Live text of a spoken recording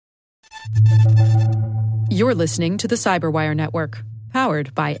You're listening to the Cyberwire Network,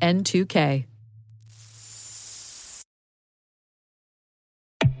 powered by N2K.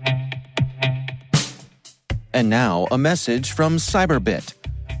 And now, a message from Cyberbit.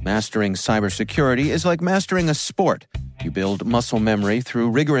 Mastering cybersecurity is like mastering a sport. You build muscle memory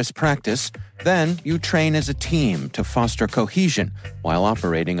through rigorous practice, then you train as a team to foster cohesion while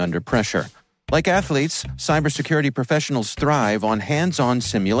operating under pressure. Like athletes, cybersecurity professionals thrive on hands-on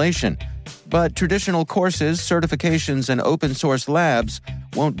simulation. But traditional courses, certifications, and open-source labs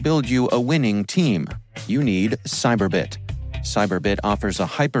won't build you a winning team. You need Cyberbit. Cyberbit offers a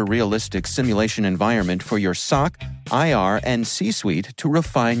hyper-realistic simulation environment for your SOC, IR, and C-suite to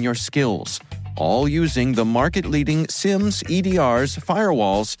refine your skills, all using the market-leading SIMs, EDRs,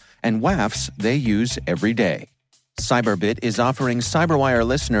 firewalls, and WAFs they use every day. Cyberbit is offering Cyberwire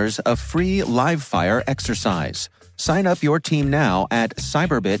listeners a free live-fire exercise. Sign up your team now at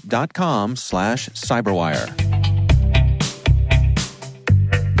cyberbit.com/cyberwire.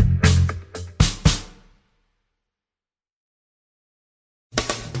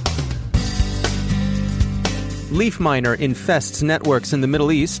 Leafminer infests networks in the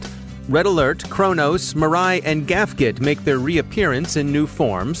Middle East. Red Alert, Kronos, Mirai, and GAFGIT make their reappearance in new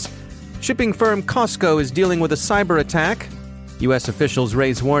forms. Shipping firm Costco is dealing with a cyber attack. U.S. officials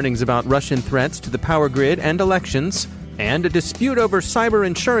raise warnings about Russian threats to the power grid and elections. And a dispute over cyber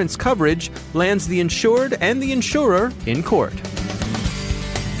insurance coverage lands the insured and the insurer in court.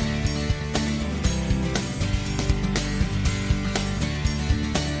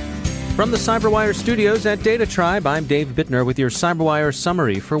 From the Cyberwire studios at Data Tribe, I'm Dave Bittner with your Cyberwire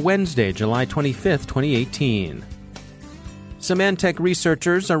summary for Wednesday, July 25th, 2018. Symantec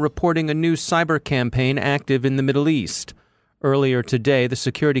researchers are reporting a new cyber campaign active in the Middle East. Earlier today, the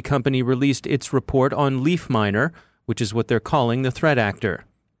security company released its report on Leafminer, which is what they're calling the threat actor.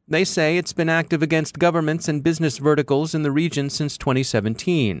 They say it's been active against governments and business verticals in the region since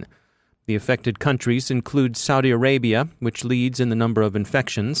 2017. The affected countries include Saudi Arabia, which leads in the number of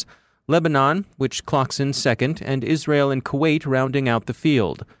infections, Lebanon, which clocks in second, and Israel and Kuwait rounding out the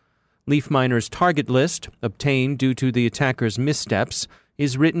field. Leafminer's target list, obtained due to the attacker's missteps,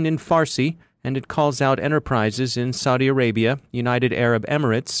 is written in Farsi, and it calls out enterprises in Saudi Arabia, United Arab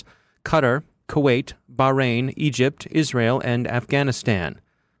Emirates, Qatar, Kuwait, Bahrain, Egypt, Israel, and Afghanistan.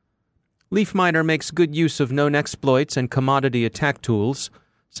 Leafminer makes good use of known exploits and commodity attack tools.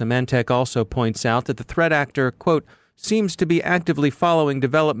 Symantec also points out that the threat actor, quote, seems to be actively following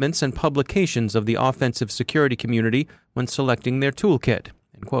developments and publications of the offensive security community when selecting their toolkit,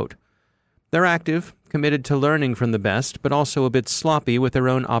 end quote. They're active, committed to learning from the best, but also a bit sloppy with their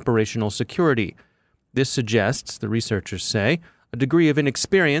own operational security. This suggests, the researchers say, a degree of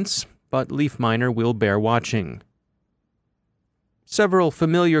inexperience, but Leafminer will bear watching. Several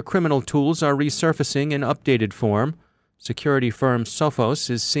familiar criminal tools are resurfacing in updated form. Security firm Sophos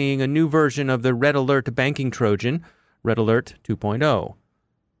is seeing a new version of the Red Alert banking Trojan, Red Alert 2.0.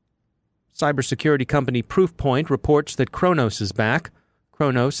 Cybersecurity company Proofpoint reports that Kronos is back.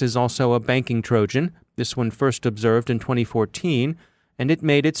 Kronos is also a banking Trojan, this one first observed in 2014, and it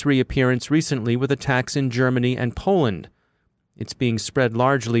made its reappearance recently with attacks in Germany and Poland. It's being spread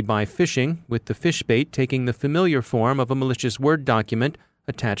largely by phishing, with the fish bait taking the familiar form of a malicious Word document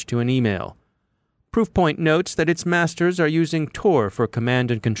attached to an email. Proofpoint notes that its masters are using Tor for command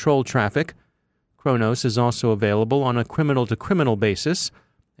and control traffic. Kronos is also available on a criminal-to-criminal basis,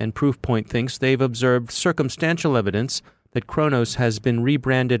 and Proofpoint thinks they've observed circumstantial evidence that Kronos has been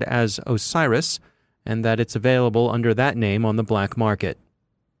rebranded as Osiris and that it's available under that name on the black market.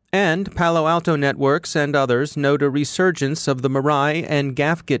 And Palo Alto Networks and others note a resurgence of the Mirai and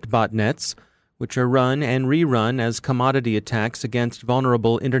GAFGIT botnets, which are run and rerun as commodity attacks against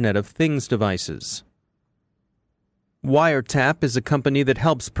vulnerable Internet of Things devices. Wiretap is a company that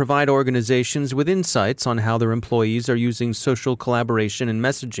helps provide organizations with insights on how their employees are using social collaboration and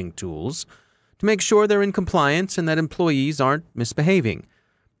messaging tools to make sure they're in compliance and that employees aren't misbehaving.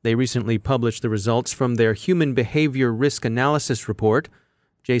 They recently published the results from their Human Behavior Risk Analysis report.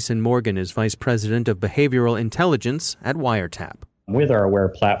 Jason Morgan is Vice President of Behavioral Intelligence at Wiretap. With our Aware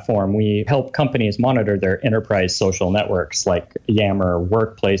platform, we help companies monitor their enterprise social networks like Yammer,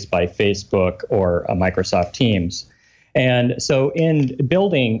 Workplace by Facebook, or Microsoft Teams. And so in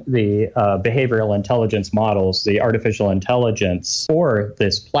building the behavioral intelligence models, the artificial intelligence for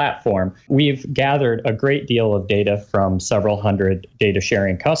this platform, we've gathered a great deal of data from several hundred data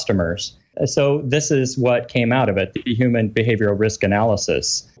sharing customers. So this is what came out of it, the human behavioral risk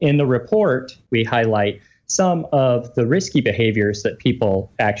analysis. In the report, we highlight some of the risky behaviors that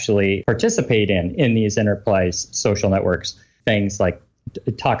people actually participate in these enterprise social networks. Things like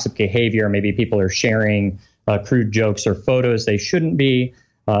toxic behavior. Maybe people are sharing crude jokes or photos they shouldn't be.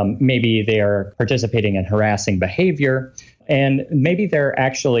 Maybe they are participating in harassing behavior. And maybe they're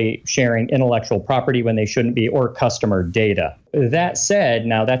actually sharing intellectual property when they shouldn't be, or customer data. That said,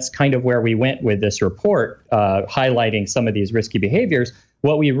 now that's kind of where we went with this report, highlighting some of these risky behaviors.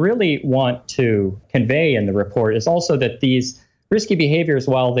 What we really want to convey in the report is also that these risky behaviors,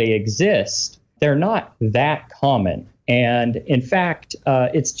 while they exist, they're not that common. And in fact,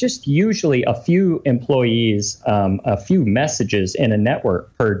 it's just usually a few employees, a few messages in a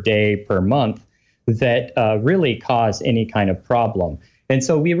network per day, per month, that really cause any kind of problem. And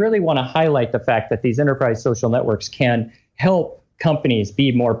so we really want to highlight the fact that these enterprise social networks can help companies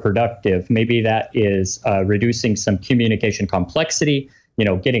be more productive. Maybe that is reducing some communication complexity,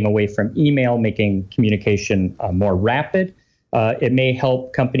 getting away from email, making communication more rapid. It may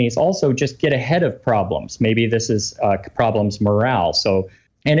help companies also just get ahead of problems. Maybe this is problems morale.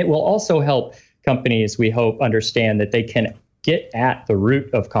 And it will also help companies, we hope, understand that they can get at the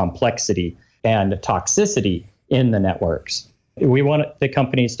root of complexity and toxicity in the networks. We want the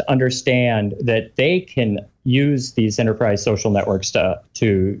companies to understand that they can use these enterprise social networks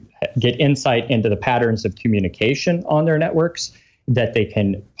to get insight into the patterns of communication on their networks, that they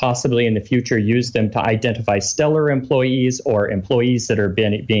can possibly in the future use them to identify stellar employees or employees that are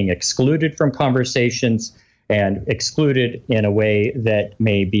being excluded from conversations and excluded in a way that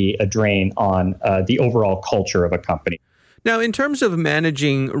may be a drain on the overall culture of a company. Now, in terms of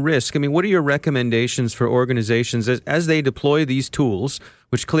managing risk, what are your recommendations for organizations as they deploy these tools,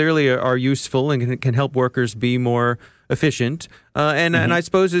 which clearly are useful and can help workers be more efficient, and I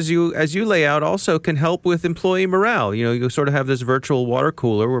suppose as you lay out, also can help with employee morale. You sort of have this virtual water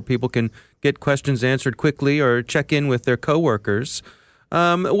cooler where people can get questions answered quickly or check in with their coworkers.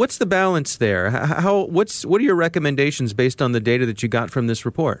 What's the balance there? What are your recommendations based on the data that you got from this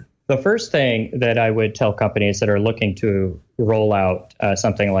report? The first thing that I would tell companies that are looking to roll out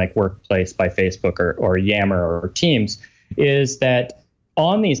something like Workplace by Facebook or Yammer or Teams is that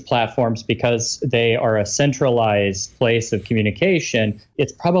on these platforms, because they are a centralized place of communication,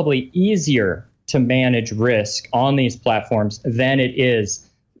 it's probably easier to manage risk on these platforms than it is,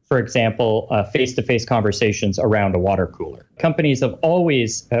 for example, face-to-face conversations around a water cooler. Companies have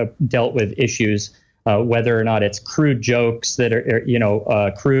always dealt with issues whether or not it's crude jokes that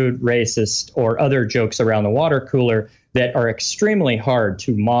are, crude, racist, or other jokes around the water cooler that are extremely hard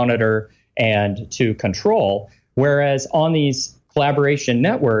to monitor and to control. Whereas on these collaboration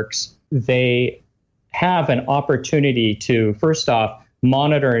networks, they have an opportunity to, first off,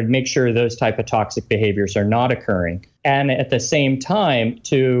 monitor and make sure those type of toxic behaviors are not occurring. And at the same time,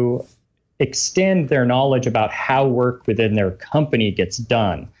 to extend their knowledge about how work within their company gets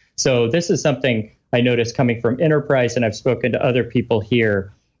done. So this is something I noticed coming from enterprise, and I've spoken to other people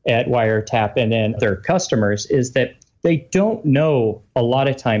here at Wiretap and then their customers, is that they don't know a lot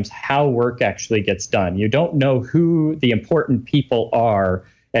of times how work actually gets done. You don't know who the important people are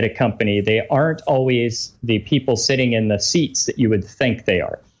at a company. They aren't always the people sitting in the seats that you would think they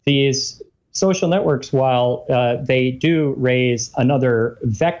are. These social networks, while they do raise another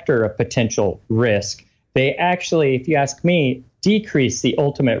vector of potential risk, they actually, if you ask me, decrease the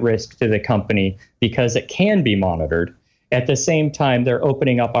ultimate risk to the company because it can be monitored. At the same time, they're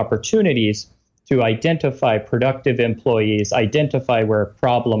opening up opportunities to identify productive employees, identify where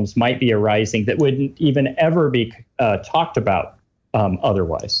problems might be arising that wouldn't even ever be talked about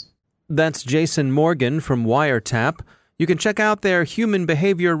otherwise. That's Jason Morgan from Wiretap. You can check out their Human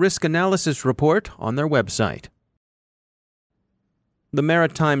Behavior Risk Analysis report on their website. The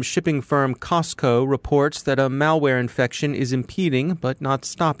maritime shipping firm Costco reports that a malware infection is impeding but not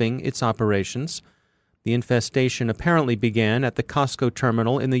stopping its operations. The infestation apparently began at the Costco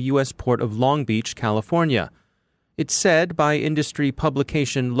terminal in the U.S. port of Long Beach, California. It's said by industry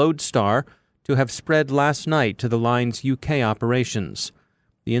publication Lodestar to have spread last night to the line's UK operations.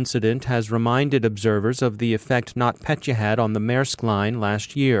 The incident has reminded observers of the effect NotPetya had on the Maersk line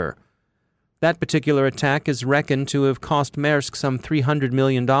last year. That particular attack is reckoned to have cost Maersk some $300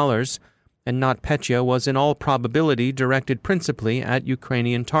 million, and NotPetya was in all probability directed principally at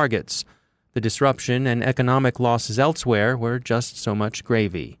Ukrainian targets. The disruption and economic losses elsewhere were just so much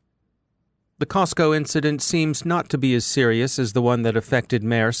gravy. The Costco incident seems not to be as serious as the one that affected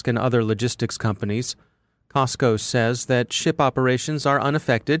Maersk and other logistics companies. Costco says that ship operations are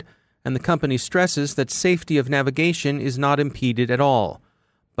unaffected, and the company stresses that safety of navigation is not impeded at all.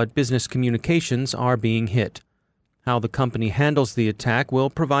 But business communications are being hit. How the company handles the attack will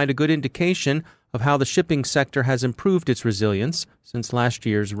provide a good indication of how the shipping sector has improved its resilience since last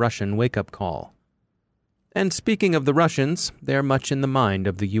year's Russian wake-up call. And speaking of the Russians, they're much in the mind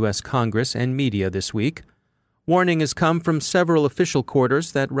of the U.S. Congress and media this week. Warning has come from several official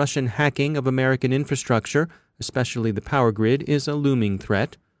quarters that Russian hacking of American infrastructure, especially the power grid, is a looming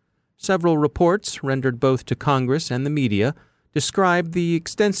threat. Several reports, rendered both to Congress and the media, describe the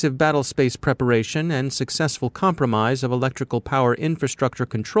extensive battlespace preparation and successful compromise of electrical power infrastructure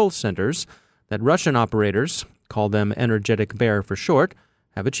control centers that Russian operators, call them Energetic Bear for short,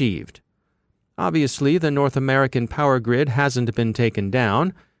 have achieved. Obviously, the North American power grid hasn't been taken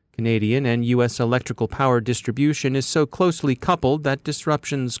down. Canadian and U.S. electrical power distribution is so closely coupled that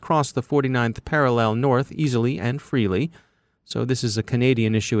disruptions cross the 49th parallel north easily and freely. So this is a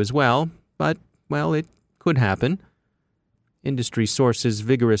Canadian issue as well, but, well, it could happen. Industry sources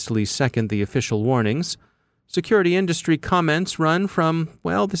vigorously second the official warnings. Security industry comments run from,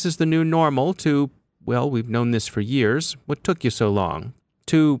 well, this is the new normal, to, well, we've known this for years, what took you so long?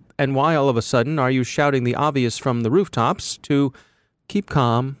 To, and why all of a sudden are you shouting the obvious from the rooftops? To, keep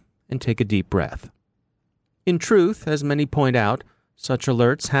calm and take a deep breath. In truth, as many point out, such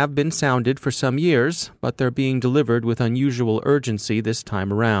alerts have been sounded for some years, but they're being delivered with unusual urgency this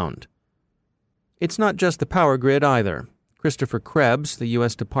time around. It's not just the power grid either. Christopher Krebs, the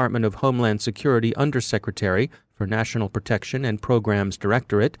U.S. Department of Homeland Security Undersecretary for National Protection and Programs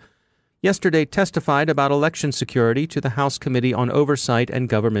Directorate, yesterday testified about election security to the House Committee on Oversight and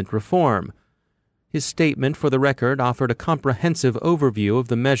Government Reform. His statement, for the record, offered a comprehensive overview of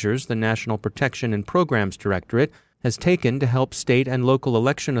the measures the National Protection and Programs Directorate has taken to help state and local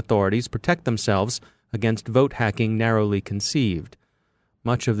election authorities protect themselves against vote hacking narrowly conceived.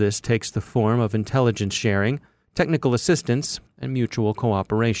 Much of this takes the form of intelligence sharing, technical assistance, and mutual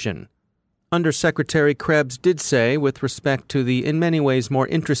cooperation. Undersecretary Krebs did say, with respect to the in many ways more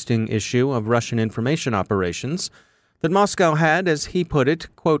interesting issue of Russian information operations, that Moscow had, as he put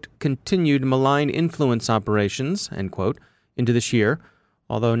it, quote, continued malign influence operations, end quote, into this year,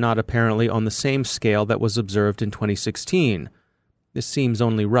 although not apparently on the same scale that was observed in 2016. This seems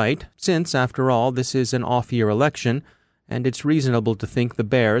only right, since, after all, this is an off-year election, and it's reasonable to think the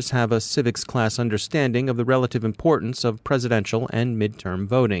Bears have a civics class understanding of the relative importance of presidential and midterm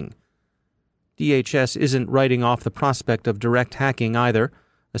voting. DHS isn't writing off the prospect of direct hacking either,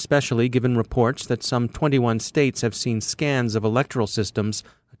 especially given reports that some 21 states have seen scans of electoral systems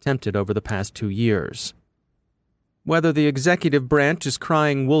attempted over the past 2 years. Whether the executive branch is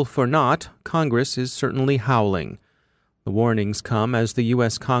crying wolf or not, Congress is certainly howling. The warnings come as the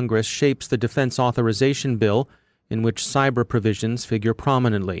U.S. Congress shapes the defense authorization bill, in which cyber provisions figure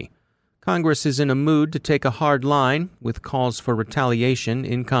prominently. Congress is in a mood to take a hard line, with calls for retaliation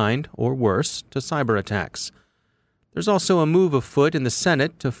in kind, or worse, to cyber attacks. There's also a move afoot in the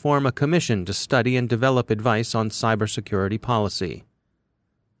Senate to form a commission to study and develop advice on cybersecurity policy.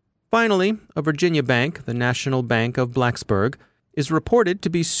 Finally, a Virginia bank, the National Bank of Blacksburg, is reported to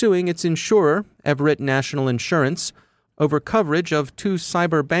be suing its insurer, Everett National Insurance, over coverage of 2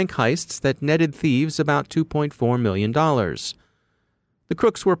 cyber bank heists that netted thieves about $2.4 million. The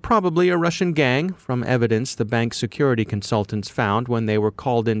crooks were probably a Russian gang, from evidence the bank's security consultants found when they were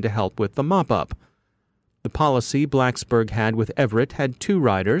called in to help with the mop-up. The policy Blacksburg had with Everett had 2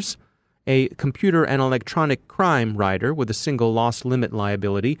 riders, a computer and electronic crime rider with a single loss limit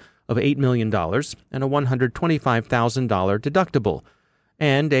liability of $8 million and a $125,000 deductible,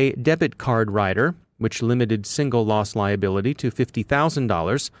 and a debit card rider, which limited single loss liability to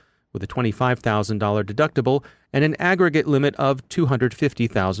 $50,000 with a $25,000 deductible and an aggregate limit of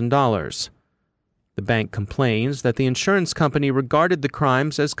 $250,000. The bank complains that the insurance company regarded the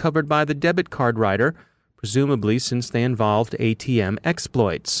crimes as covered by the debit card rider, presumably since they involved ATM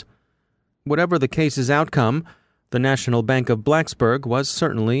exploits. Whatever the case's outcome, the National Bank of Blacksburg was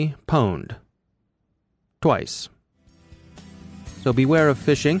certainly pwned. Twice. So beware of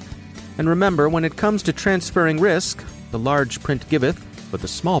phishing, and remember, when it comes to transferring risk, the large print giveth, but the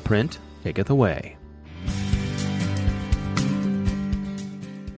small print taketh away.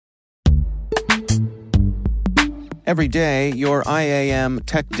 Every day, your IAM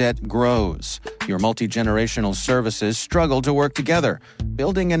tech debt grows. Your multi-generational services struggle to work together.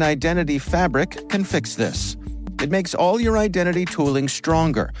 Building an identity fabric can fix this. It makes all your identity tooling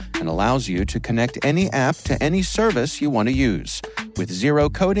stronger and allows you to connect any app to any service you want to use, with zero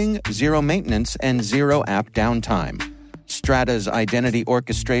coding, zero maintenance, and zero app downtime. Strata's identity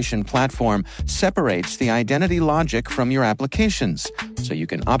orchestration platform separates the identity logic from your applications, so you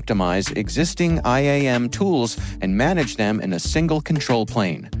can optimize existing IAM tools and manage them in a single control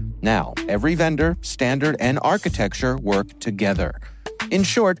plane. Now, every vendor, standard, and architecture work together. In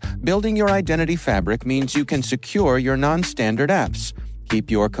short, building your identity fabric means you can secure your non-standard apps, keep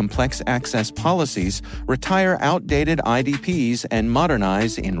your complex access policies, retire outdated IDPs, and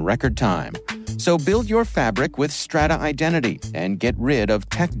modernize in record time. So build your fabric with Strata Identity and get rid of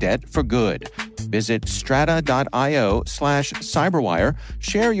tech debt for good. Visit strata.io/cyberwire,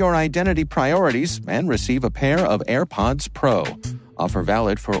 share your identity priorities, and receive a pair of AirPods Pro. Offer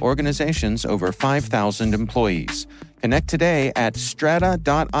valid for organizations over 5,000 employees. Connect today at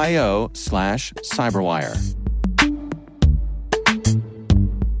strata.io/cyberwire.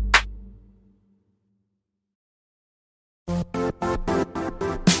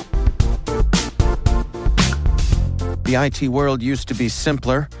 The IT world used to be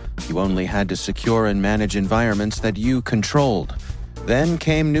simpler. You only had to secure and manage environments that you controlled. Then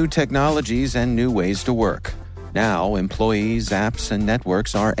came new technologies and new ways to work. Now, employees, apps, and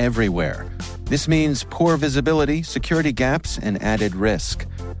networks are everywhere. This means poor visibility, security gaps, and added risk.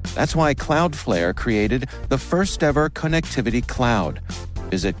 That's why Cloudflare created the first-ever connectivity cloud.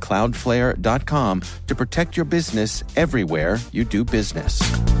 Visit cloudflare.com to protect your business everywhere you do business.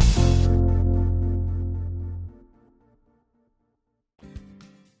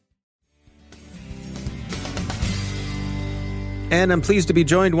 And I'm pleased to be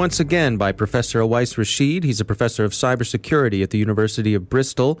joined once again by Professor Awais Rashid. He's a professor of cybersecurity at the University of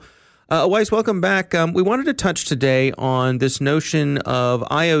Bristol. Awais, welcome back. We wanted to touch today on this notion of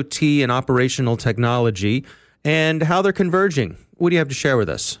IoT and operational technology and how they're converging. What do you have to share with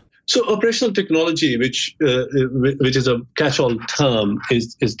us? So operational technology, which is a catch-all term,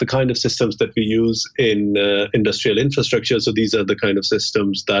 is the kind of systems that we use in industrial infrastructure. So these are the kind of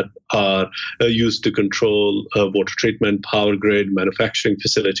systems that are used to control water treatment, power grid, manufacturing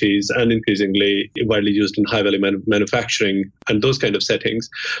facilities, and increasingly widely used in high-value manufacturing and those kind of settings.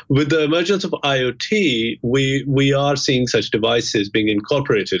 With the emergence of IoT, we are seeing such devices being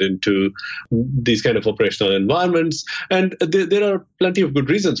incorporated into these kind of operational environments, and there are plenty of good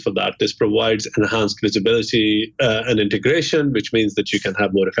reasons for that. This provides enhanced visibility and integration, which means that you can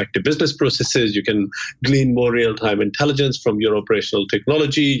have more effective business processes, you can glean more real-time intelligence from your operational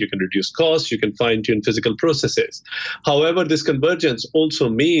technology, you can reduce costs, you can fine-tune physical processes. However, this convergence also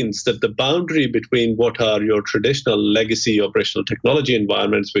means that the boundary between what are your traditional legacy operational technology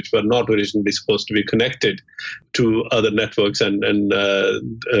environments, which were not originally supposed to be connected to other networks and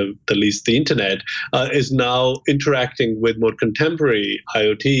at least the internet, is now interacting with more contemporary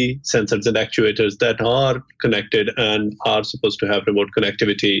IoT sensors and actuators that are connected and are supposed to have remote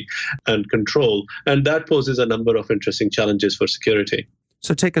connectivity and control. And that poses a number of interesting challenges for security.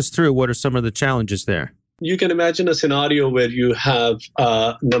 So take us through, what are some of the challenges there? You can imagine a scenario where you have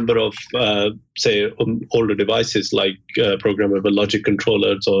a number of, older devices like programmable logic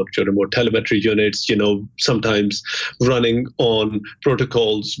controllers or your remote telemetry units, sometimes running on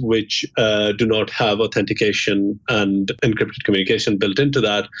protocols which do not have authentication and encrypted communication built into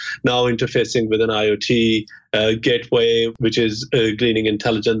that, now interfacing with an IoT gateway, which is gleaning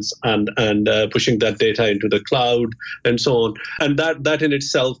intelligence and pushing that data into the cloud and so on. And that in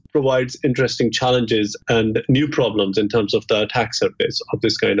itself provides interesting challenges and new problems in terms of the attack surface of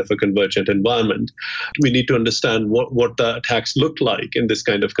this kind of a convergent environment. We need to understand what the attacks look like in this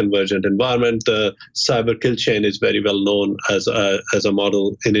kind of convergent environment. The cyber kill chain is very well known as a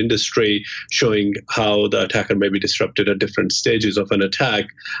model in industry, showing how the attacker may be disrupted at different stages of an attack.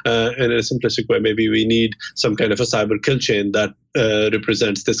 And in a simplistic way, maybe we need some kind of a cyber kill chain that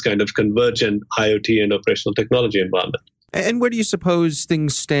represents this kind of convergent IoT and operational technology environment. And where do you suppose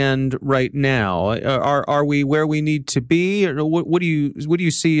things stand right now? Are we where we need to be? Or what do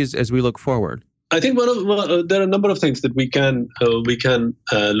you see as we look forward? I think there are a number of things that we can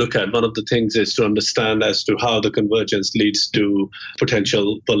look at. One of the things is to understand as to how the convergence leads to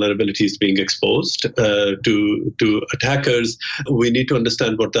potential vulnerabilities being exposed to attackers. We need to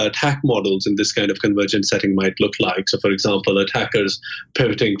understand what the attack models in this kind of convergent setting might look like. So, for example, attackers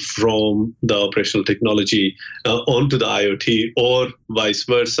pivoting from the operational technology onto the IoT, or vice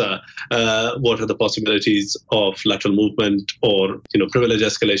versa. What are the possibilities of lateral movement or privilege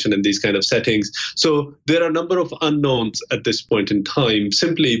escalation in these kind of settings? So there are a number of unknowns at this point in time,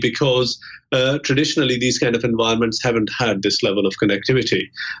 simply because traditionally these kind of environments haven't had this level of connectivity.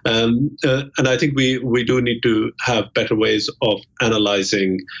 And I think we do need to have better ways of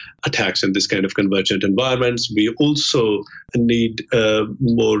analyzing attacks in this kind of convergent environments. We also need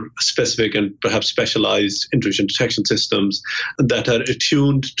more specific and perhaps specialized intrusion detection systems that are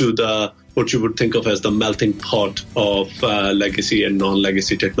attuned to what you would think of as the melting pot of legacy and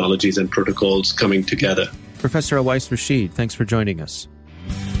non-legacy technologies and protocols coming together. Professor Awais Rashid, thanks for joining us.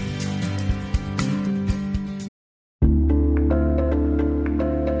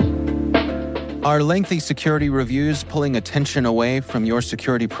 Are lengthy security reviews pulling attention away from your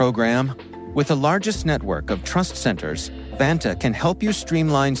security program? With the largest network of trust centers, Vanta can help you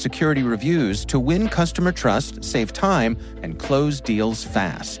streamline security reviews to win customer trust, save time, and close deals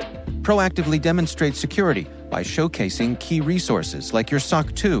fast. Proactively demonstrate security by showcasing key resources like your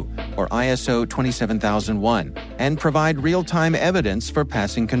SOC 2 or ISO 27001 and provide real-time evidence for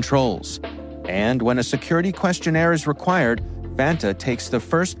passing controls. And when a security questionnaire is required, Vanta takes the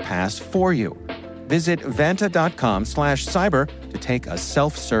first pass for you. Visit vanta.com/cyber to take a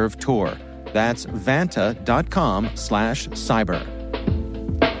self-serve tour. That's vanta.com/cyber.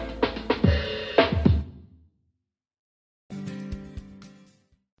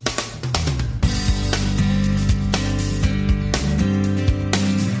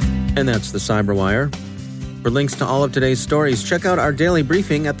 And that's the Cyberwire. For links to all of today's stories, check out our daily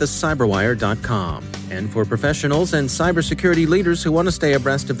briefing at thecyberwire.com. And for professionals and cybersecurity leaders who want to stay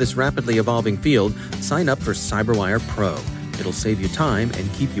abreast of this rapidly evolving field, sign up for Cyberwire Pro. It'll save you time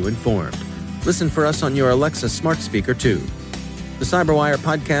and keep you informed. Listen for us on your Alexa smart speaker, too. The Cyberwire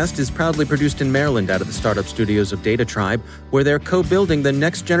podcast is proudly produced in Maryland out of the startup studios of Data Tribe, where they're co-building the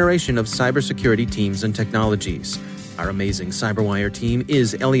next generation of cybersecurity teams and technologies. Our amazing Cyberwire team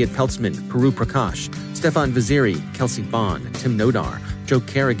is Elliot Peltzman, Puru Prakash, Stefan Vaziri, Kelsey Bond, Tim Nodar, Joe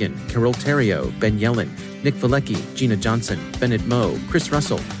Kerrigan, Carol Terrio, Ben Yellen, Nick Valecki, Gina Johnson, Bennett Moe, Chris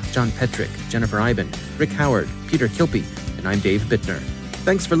Russell, John Petrick, Jennifer Iben, Rick Howard, Peter Kilpie, and I'm Dave Bittner.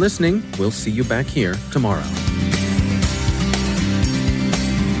 Thanks for listening. We'll see you back here tomorrow.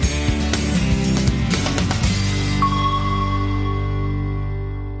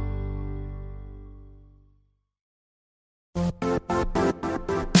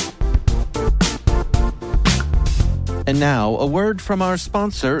 And now, a word from our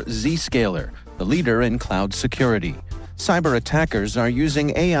sponsor, Zscaler, the leader in cloud security. Cyber attackers are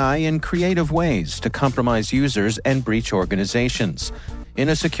using AI in creative ways to compromise users and breach organizations. In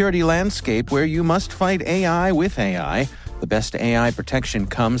a security landscape where you must fight AI with AI, the best AI protection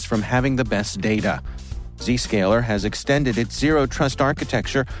comes from having the best data. Zscaler has extended its zero-trust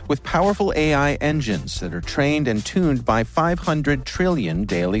architecture with powerful AI engines that are trained and tuned by 500 trillion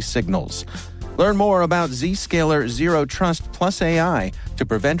daily signals. Learn more about Zscaler Zero Trust Plus AI to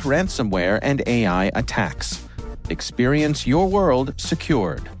prevent ransomware and AI attacks. Experience your world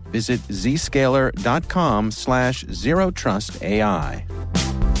secured. Visit zscaler.com/zerotrustai.